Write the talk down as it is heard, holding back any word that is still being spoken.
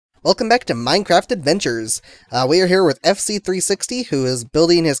Welcome back to Minecraft Adventures. We are here with FC360, who is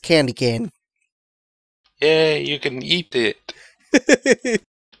building his candy cane. Yeah, you can eat it.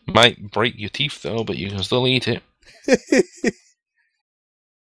 Might break your teeth though, but you can still eat it.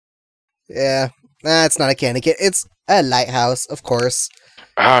 Yeah, it's not a candy cane. It's a lighthouse, of course.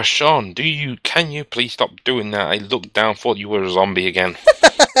 Sean, can you please stop doing that? I looked down, thought you were a zombie again.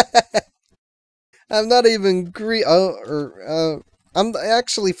 I'm not even green. I'm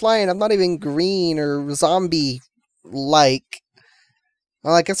actually flying. I'm not even green or zombie-like.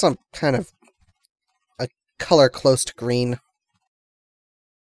 Well, I guess I'm kind of a color close to green.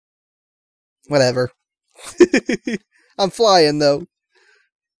 Whatever. I'm flying, though.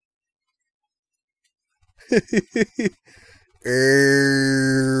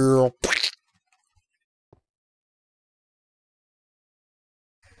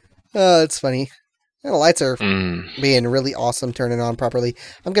 Oh, it's funny. The lights are being really awesome, turning on properly.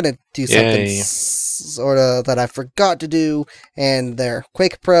 I'm gonna do something sort of that I forgot to do, and there.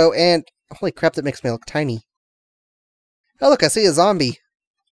 Quake Pro, and holy crap, that makes me look tiny. Oh look, I see a zombie.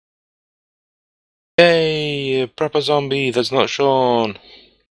 Yay, a proper zombie that's not Sean.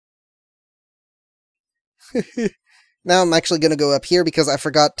 Now I'm actually gonna go up here because I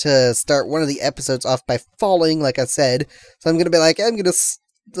forgot to start one of the episodes off by falling, like I said. So I'm gonna be like, I'm gonna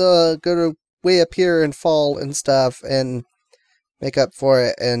go to way up here and fall and stuff and make up for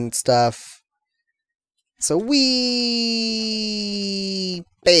it and stuff. So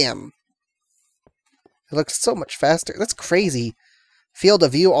bam! It looks so much faster. That's crazy. Field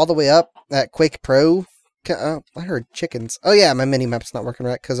of view all the way up at Quake Pro. I heard chickens. Oh yeah, my minimap's not working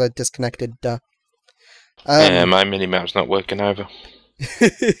right because I disconnected. Yeah, my minimap's not working either.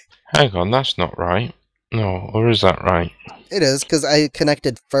 Hang on, that's not right. No, or is that right? It is, because I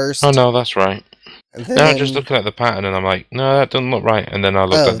connected first. Oh no, that's right. Then... No, I'm just looking at the pattern and I'm like, no, that doesn't look right. And then I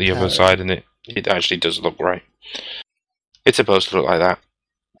looked at the other side and it actually does look right. It's supposed to look like that.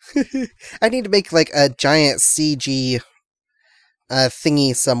 I need to make like a giant CG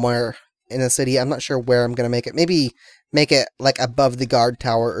thingy somewhere in a city. I'm not sure where I'm going to make it. Maybe make it like above the guard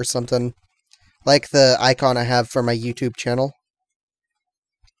tower or something. Like the icon I have for my YouTube channel.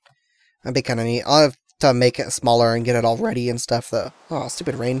 That'd be kind of neat. I'll have to make it smaller and get it all ready and stuff, though. Oh,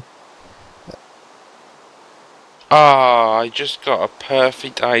 stupid rain. I just got a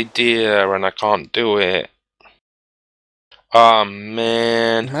perfect idea and I can't do it. Oh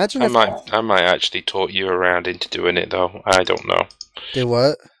man. Imagine I might actually talk you around into doing it though. I don't know. Do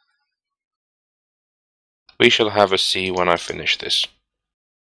what? We shall have a see when I finish this.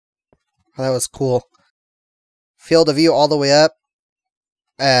 Oh, that was cool. Field of view all the way up.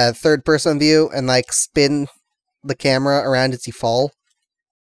 Third person view and like spin the camera around as you fall.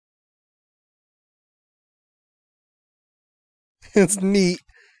 It's neat.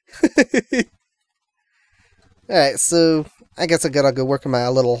 Alright, so I guess I gotta go work in my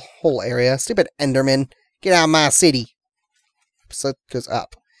little hole area. Stupid Enderman. Get out of my city. So it goes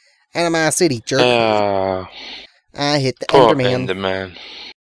up. Out of my city, jerk. I hit the Enderman. Enderman.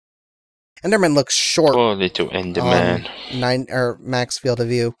 Enderman looks short. Poor little Enderman. Max field of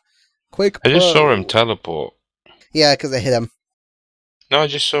view. Quake Pro. I just saw him teleport. Yeah, because I hit him. No, I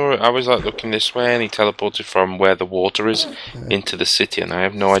just saw it. I was like looking this way and he teleported from where the water is into the city and I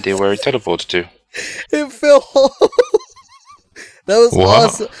have no idea where he teleported to. It fell. That was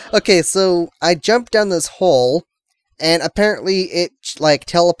awesome. Okay, so I jumped down this hole and apparently it like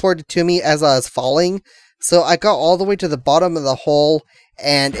teleported to me as I was falling. So I got all the way to the bottom of the hole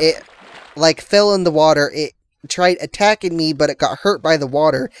and it like fell in the water. It tried attacking me, but it got hurt by the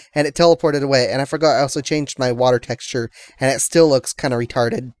water and it teleported away. And I forgot I also changed my water texture and it still looks kind of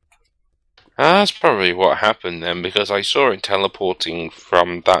retarded. That's probably what happened then, because I saw it teleporting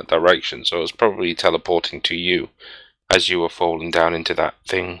from that direction, so it was probably teleporting to you as you were falling down into that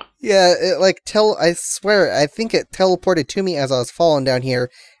thing. Yeah, it like I swear, I think it teleported to me as I was falling down here,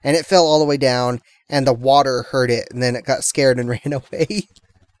 and it fell all the way down, and the water hurt it, and then it got scared and ran away.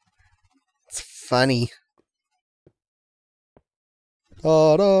 It's funny.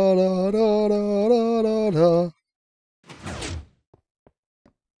 Da, da, da, da, da, da, da.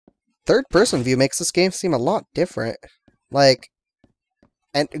 Third-person view makes this game seem a lot different. Like,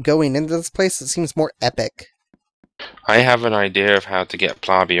 and going into this place, it seems more epic. I have an idea of how to get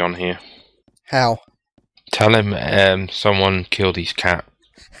Plaby on here. How? Tell him someone killed his cat.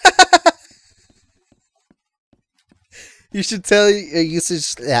 You should tell you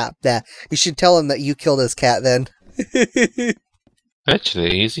should tell him that you killed his cat then.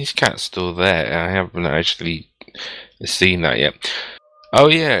 Actually, is his cat still there? I haven't actually seen that yet. Oh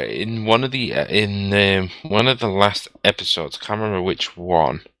yeah, in one of the last episodes, I can't remember which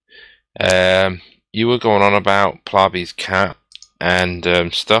one, You were going on about Plaby's cat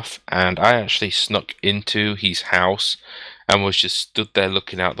and stuff, and I actually snuck into his house and was just stood there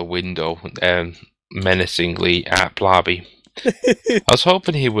looking out the window menacingly at Plaby. I was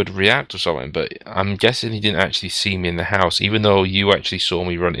hoping he would react or something, but I'm guessing he didn't actually see me in the house. Even though you actually saw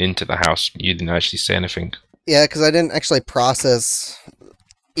me run into the house, you didn't actually say anything. Yeah, because I didn't actually process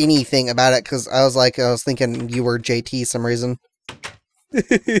anything about it, because I was thinking you were JT some reason.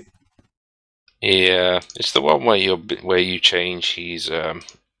 Yeah, it's the one where you change his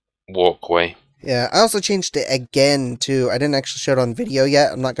walkway. Yeah, I also changed it again, too. I didn't actually show it on video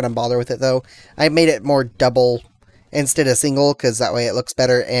yet. I'm not going to bother with it, though. I made it more double instead of single, because that way it looks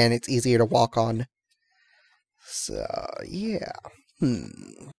better and it's easier to walk on. So, yeah.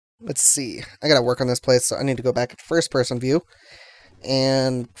 Let's see. I gotta work on this place, so I need to go back to first-person view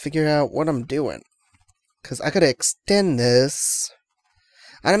and figure out what I'm doing. Because I gotta extend this.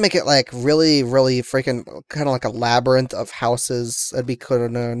 I gotta make it, like, really, really freaking, kind of like a labyrinth of houses. That'd be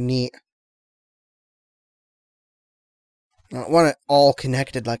kind of neat. I don't want it all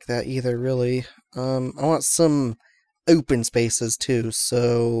connected like that either, really. I want some open spaces, too,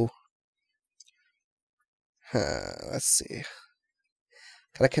 so... let's see.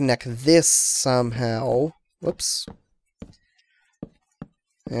 Gotta connect this somehow. Whoops.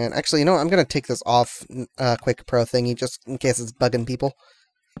 And actually, you know what? I'm gonna take this off Quake Pro thingy, just in case it's bugging people.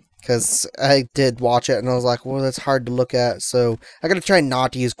 Because I did watch it, and I was like, well, that's hard to look at, so I gotta try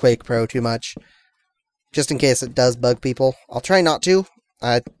not to use Quake Pro too much. Just in case it does bug people. I'll try not to.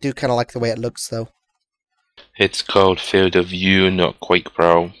 I do kind of like the way it looks, though. It's called Field of View, not Quake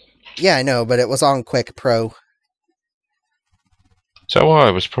Pro. Yeah, I know, but it was on Quake Pro. So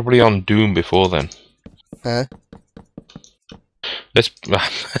I was probably on Doom before then. Huh? I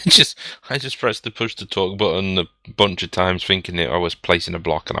just pressed the push to talk button a bunch of times, thinking that I was placing a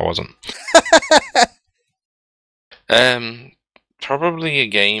block, and I wasn't. Probably a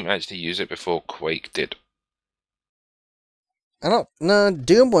game actually used it before Quake did. I don't know.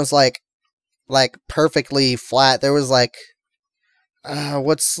 Doom was like perfectly flat. There was like,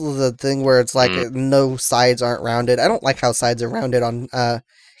 what's the thing where it's like no sides aren't rounded? I don't like how sides are rounded on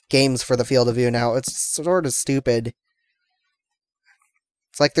games for the field of view now. It's sort of stupid.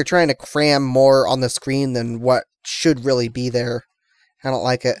 It's like they're trying to cram more on the screen than what should really be there. I don't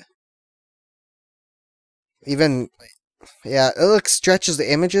like it. Even, yeah, it stretches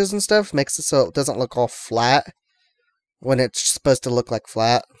the images and stuff, makes it so it doesn't look all flat when it's supposed to look like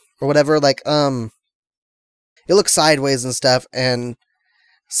flat or whatever. Like, it looks sideways and stuff, and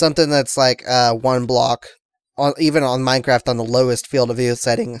something that's like one block, even on Minecraft on the lowest field of view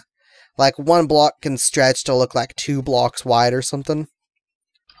setting, like one block can stretch to look like 2 blocks wide or something.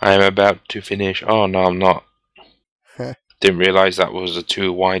 I'm about to finish. Oh, no, I'm not. Huh. Didn't realise that was a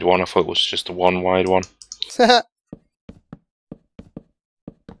 2 wide one. I thought it was just a 1 wide one. Do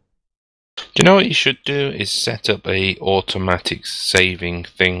you know what you should do? Is set up a automatic saving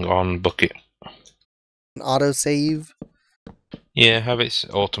thing on Bucket. An autosave? Yeah, have it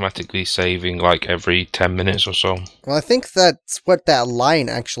automatically saving like every 10 minutes or so. Well, I think that's what that line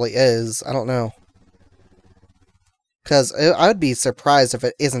actually is. I don't know. Because I would be surprised if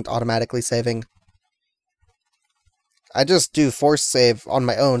it isn't automatically saving. I just do force save on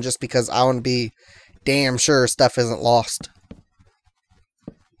my own just because I want to be damn sure stuff isn't lost.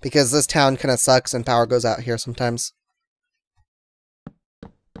 Because this town kind of sucks and power goes out here sometimes.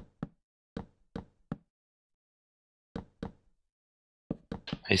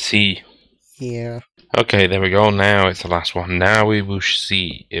 I see. Yeah. Okay, there we go. Now it's the last one. Now we will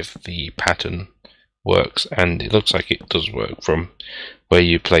see if the pattern works, and it looks like it does work from where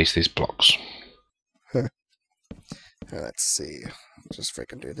you place these blocks. Let's see. Just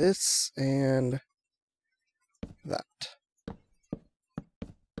freaking do this and that.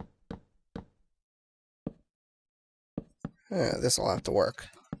 This will have to work.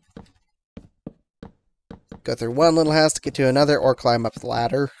 Go through one little house to get to another, or climb up the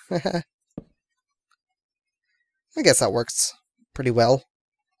ladder. I guess that works pretty well.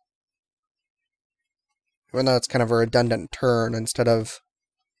 Even though it's kind of a redundant turn instead of...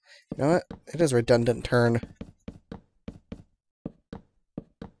 You know what? It is a redundant turn.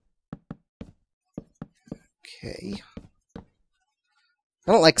 Okay. I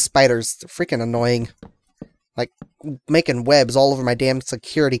don't like spiders. They're freaking annoying. Like, making webs all over my damn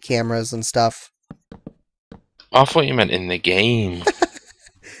security cameras and stuff. I thought you meant in the game.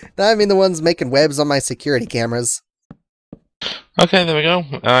 No, I mean the ones making webs on my security cameras. Okay, there we go.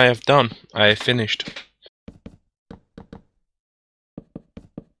 I have done. I have finished.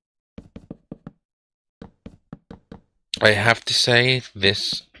 I have to say,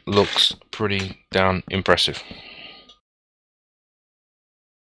 this looks pretty damn impressive.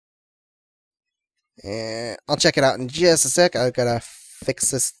 And I'll check it out in just a sec. I've got to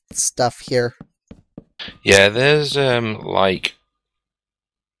fix this stuff here. Yeah, there's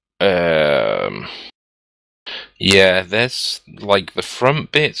yeah, there's like the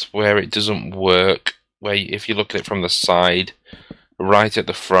front bits where it doesn't work, where if you look at it from the side, right at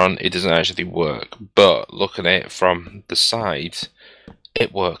the front, it doesn't actually work. But look at it from the sides,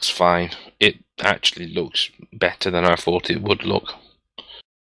 it works fine. It actually looks better than I thought it would look.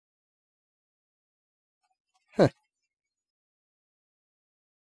 Huh.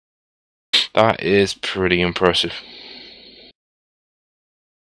 That is pretty impressive.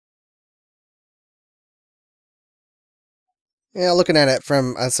 Yeah, looking at it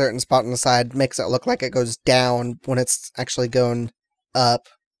from a certain spot on the side makes it look like it goes down when it's actually going up.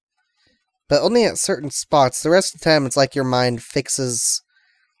 But only at certain spots. The rest of the time, it's like your mind fixes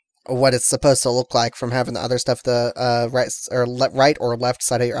what it's supposed to look like from having the other stuff the right or left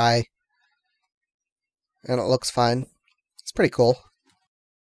side of your eye. And it looks fine. It's pretty cool.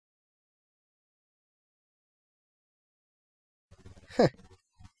 Huh.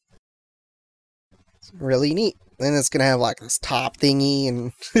 It's really neat. Then it's gonna have like this top thingy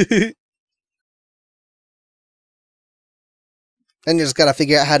and then you just gotta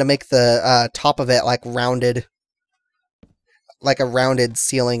figure out how to make the top of it like rounded. Like a rounded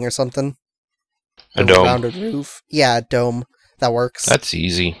ceiling or something. A dome. Rounded roof. Yeah, a dome. That works. That's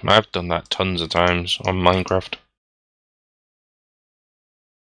easy. I've done that tons of times on Minecraft.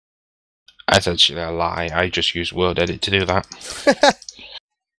 That's actually a lie. I just use Word Edit to do that.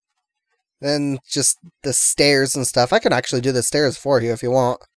 Then just the stairs and stuff. I can actually do the stairs for you if you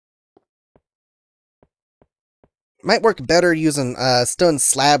want. Might work better using stone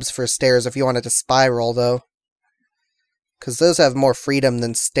slabs for stairs if you wanted to spiral, though. Because those have more freedom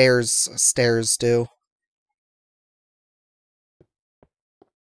than stairs do.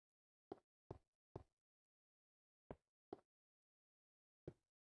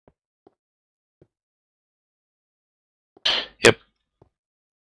 Yep.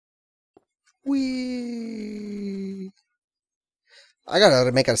 Whee! I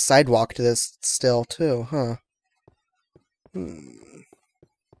gotta make a sidewalk to this still, too, huh?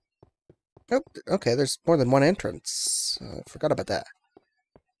 Oh, okay, there's more than one entrance. I forgot about that.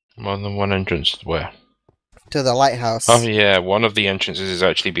 More than one entrance where? To the lighthouse. Oh yeah, one of the entrances is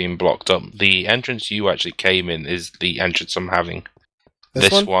actually being blocked up. The entrance you actually came in is the entrance I'm having.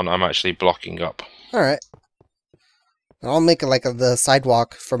 This one I'm actually blocking up. Alright. I'll make like the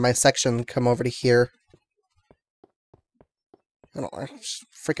sidewalk for my section come over to here. I don't know, just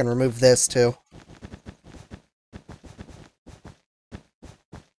freaking remove this too.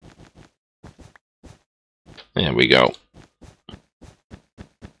 There we go.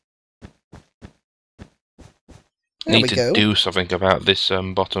 Need to do something about this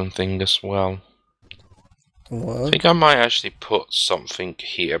bottom thing as well. What? I think I might actually put something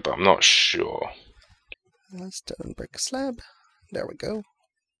here, but I'm not sure. Stone brick slab. There we go.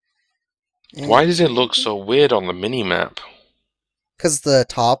 And why does it look so weird on the minimap? Because the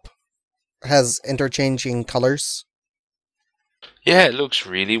top has interchanging colors. Yeah, it looks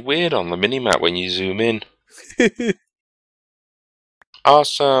really weird on the minimap when you zoom in.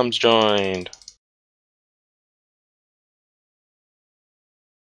 Awesome's joined.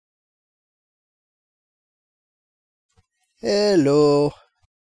 Hello.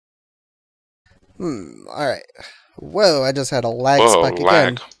 Alright. Whoa, I just had a lag spike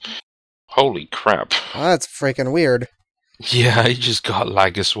again. Holy crap. Oh, that's freaking weird. Yeah, I just got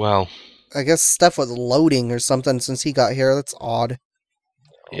lag as well. I guess stuff was loading or something since he got here. That's odd.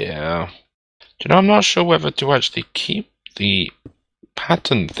 Yeah. You know, I'm not sure whether to actually keep the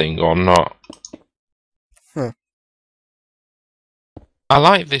pattern thing or not. Huh. I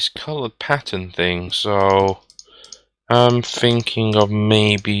like this coloured pattern thing, so I'm thinking of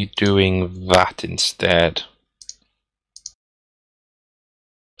maybe doing that instead.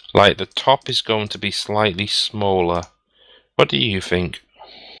 Like, the top is going to be slightly smaller. What do you think?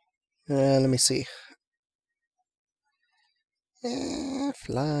 Let me see.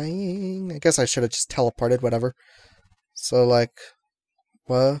 Flying. I guess I should have just teleported, whatever. So, like,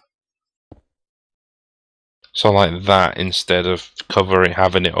 what? So like that instead of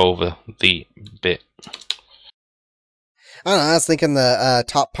having it over the bit. I don't know, I was thinking the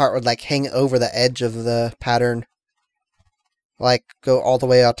top part would, like, hang over the edge of the pattern. Like, go all the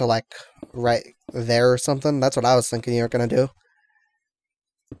way out to, like, right there or something. That's what I was thinking you were gonna do.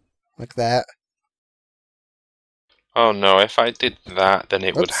 Like that. Oh no, if I did that, then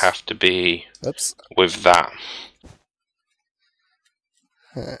it would have to be with that.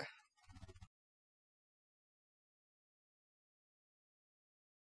 Huh.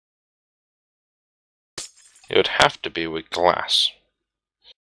 It would have to be with glass.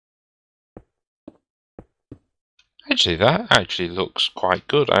 Actually, that actually looks quite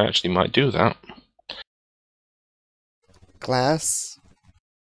good. I actually might do that. Glass?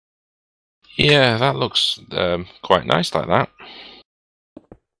 Yeah, that looks quite nice like that.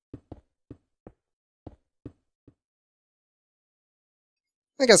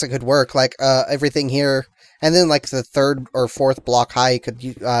 I guess it could work, like, everything here, and then, like, the third or fourth block high, you could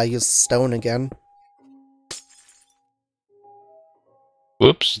use stone again.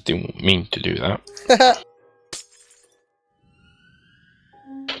 Whoops, didn't mean to do that.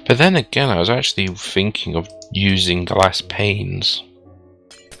 But then again, I was actually thinking of using glass panes.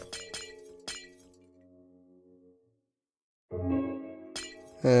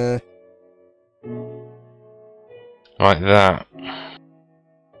 Like that.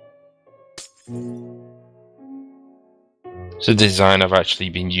 It's a design I've actually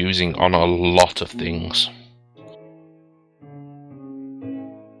been using on a lot of things.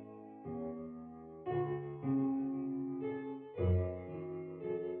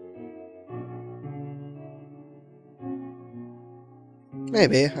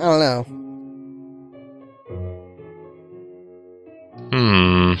 Maybe, I don't know.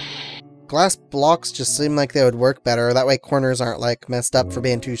 Glass blocks just seem like they would work better. That way corners aren't, like, messed up for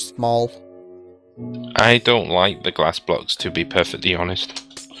being too small. I don't like the glass blocks, to be perfectly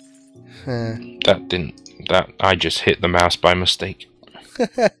honest. Huh. I just hit the mouse by mistake.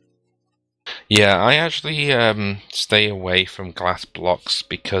 Yeah, I actually stay away from glass blocks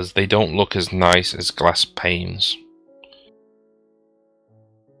because they don't look as nice as glass panes.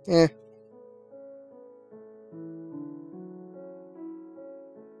 Yeah.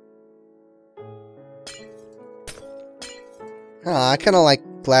 I kind of like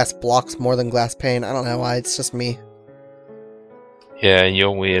glass blocks more than glass pane. I don't know why, it's just me. Yeah,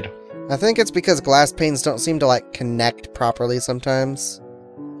 you're weird. I think it's because glass panes don't seem to, like, connect properly sometimes.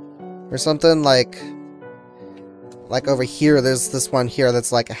 Or something, like over here, there's this one here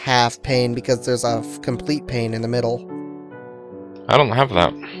that's like a half pane because there's a complete pane in the middle. I don't have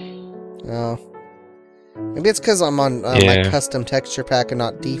that. Oh. Maybe it's because I'm on my custom texture pack and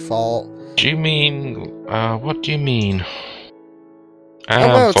not default. Do you mean... what do you mean? Oh,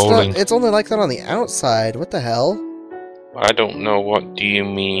 wow, it's only like that on the outside. What the hell? I don't know. What do you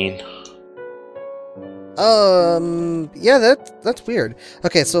mean? Yeah, that's weird.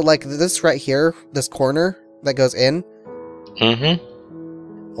 Okay, so, like, this right here, this corner that goes in.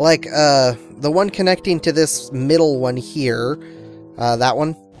 Mm-hmm. Like, the one connecting to this middle one here, that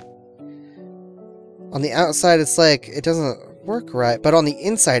one. On the outside, it's like, it doesn't work right, but on the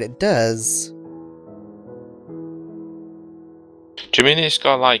inside, it does. Do you mean it's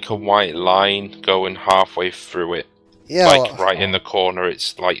got, like, a white line going halfway through it? Yeah. Like, right in the corner,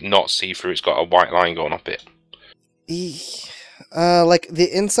 it's, like, not see-through, it's got a white line going up it. Like, the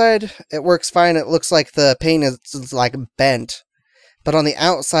inside, it works fine. It looks like the pane is like, bent. But on the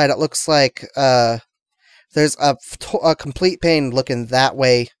outside, it looks like, there's a complete pane looking that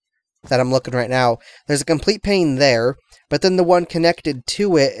way that I'm looking right now. There's a complete pane there, but then the one connected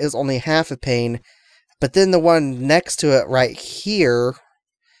to it is only half a pane. But then the one next to it right here,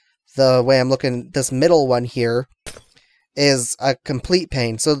 the way I'm looking, this middle one here, is a complete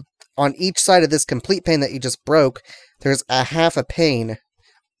pane. So on each side of this complete pane that you just broke, there's a half a pane.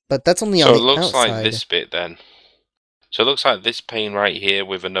 But that's only on the outside. So it looks like this bit then. So it looks like this pane right here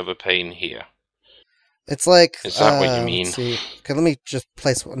with another pane here. It's like... Is that what you mean? Let's see. Okay, let me just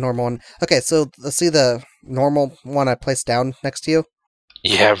place a normal one. Okay, so let's see the normal one I placed down next to you?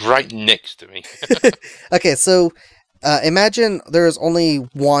 Yeah, right next to me. Okay, so imagine there's only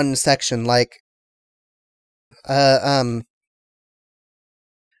one section, like...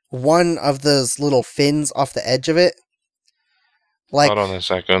 one of those little fins off the edge of it. Like, hold on a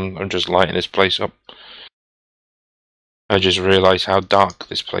second, I'm just lighting this place up. I just realised how dark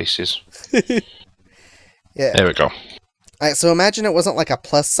this place is. Yeah. There we go. Alright, so imagine it wasn't like a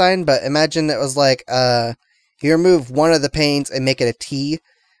plus sign, but imagine it was like, you remove one of the panes and make it a T,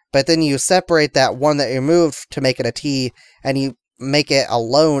 but then you separate that one that you removed to make it a T, and you make it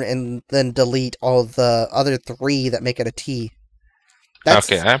alone and then delete all the other three that make it a T.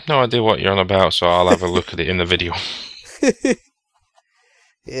 Okay, I have no idea what you're on about, so I'll have a look at it in the video.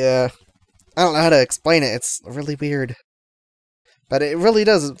 Yeah. I don't know how to explain it. It's really weird. But it really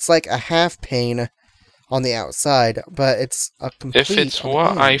does. It's like a half pane on the outside, but it's a complete... If it's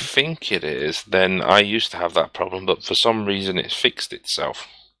what I think it is, then I used to have that problem, but for some reason it's fixed itself.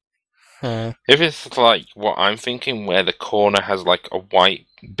 Huh. If it's like what I'm thinking, where the corner has like a white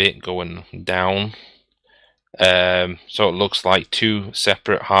bit going down, so it looks like two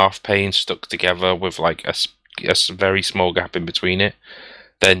separate half panes stuck together with like a very small gap in between it,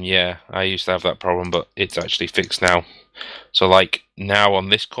 then yeah, I used to have that problem, but it's actually fixed now. So like now on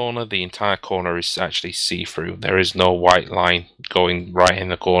this corner, the entire corner is actually see-through. There is no white line going right in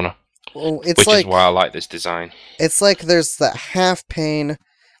the corner. Well, it's which like, is why I like this design. It's like there's that half pane.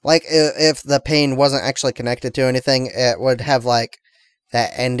 Like, if the pane wasn't actually connected to anything, it would have, like,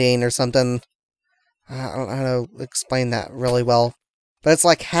 that ending or something. I don't know how to explain that really well. But it's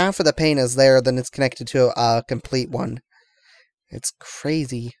like half of the pane is there, then it's connected to a complete one. It's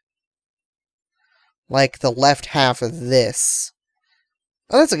crazy. Like, the left half of this.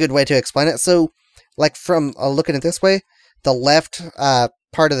 Oh, that's a good way to explain it. So, like, from looking at it this way, the left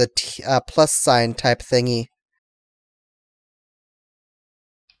part of the plus sign type thingy.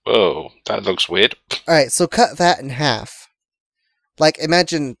 Whoa, that looks weird. Alright, so cut that in half. Like,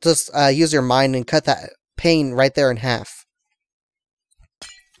 imagine, just use your mind and cut that pane right there in half.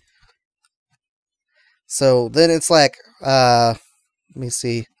 So, then it's like, let me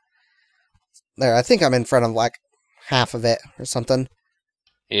see. There, I think I'm in front of, like, half of it, or something.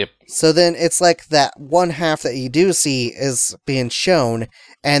 Yep. So then it's like that one half that you do see is being shown,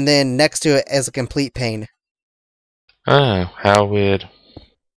 and then next to it is a complete pane. Oh, how weird.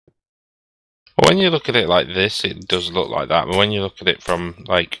 When you look at it like this, it does look like that, but when you look at it from,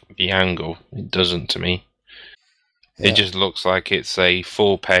 like, the angle, it doesn't to me. Yeah. It just looks like it's a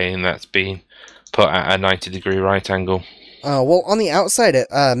full pane that's been put at a 90-degree right angle. Oh, well, on the outside it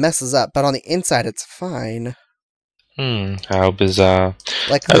messes up, but on the inside it's fine. How bizarre.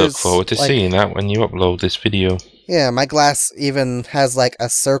 Like, I look forward to seeing that when you upload this video. Yeah, my glass even has, like, a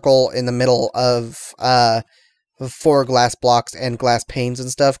circle in the middle of 4 glass blocks and glass panes and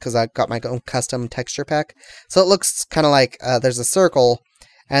stuff, because I got my own custom texture pack. So it looks kind of like there's a circle,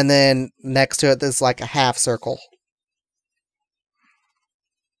 and then next to it there's like a half circle.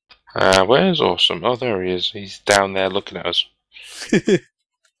 Where's Awesome? Oh, there he is. He's down there looking at us.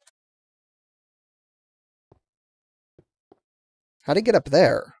 How'd he get up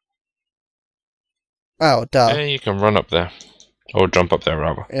there? Oh, duh. Yeah, you can run up there. Or jump up there,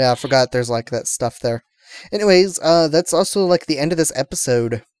 rather. Yeah, I forgot there's, like, that stuff there. Anyways, that's also, like, the end of this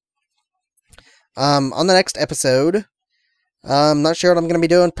episode. On the next episode, I'm not sure what I'm going to be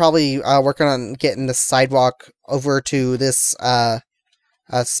doing. Probably working on getting the sidewalk over to this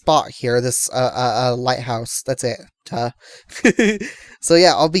spot here, this lighthouse. That's it. So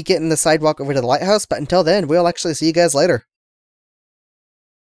yeah, I'll be getting the sidewalk over to the lighthouse, but until then, we'll actually see you guys later.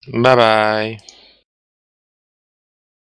 Bye-bye.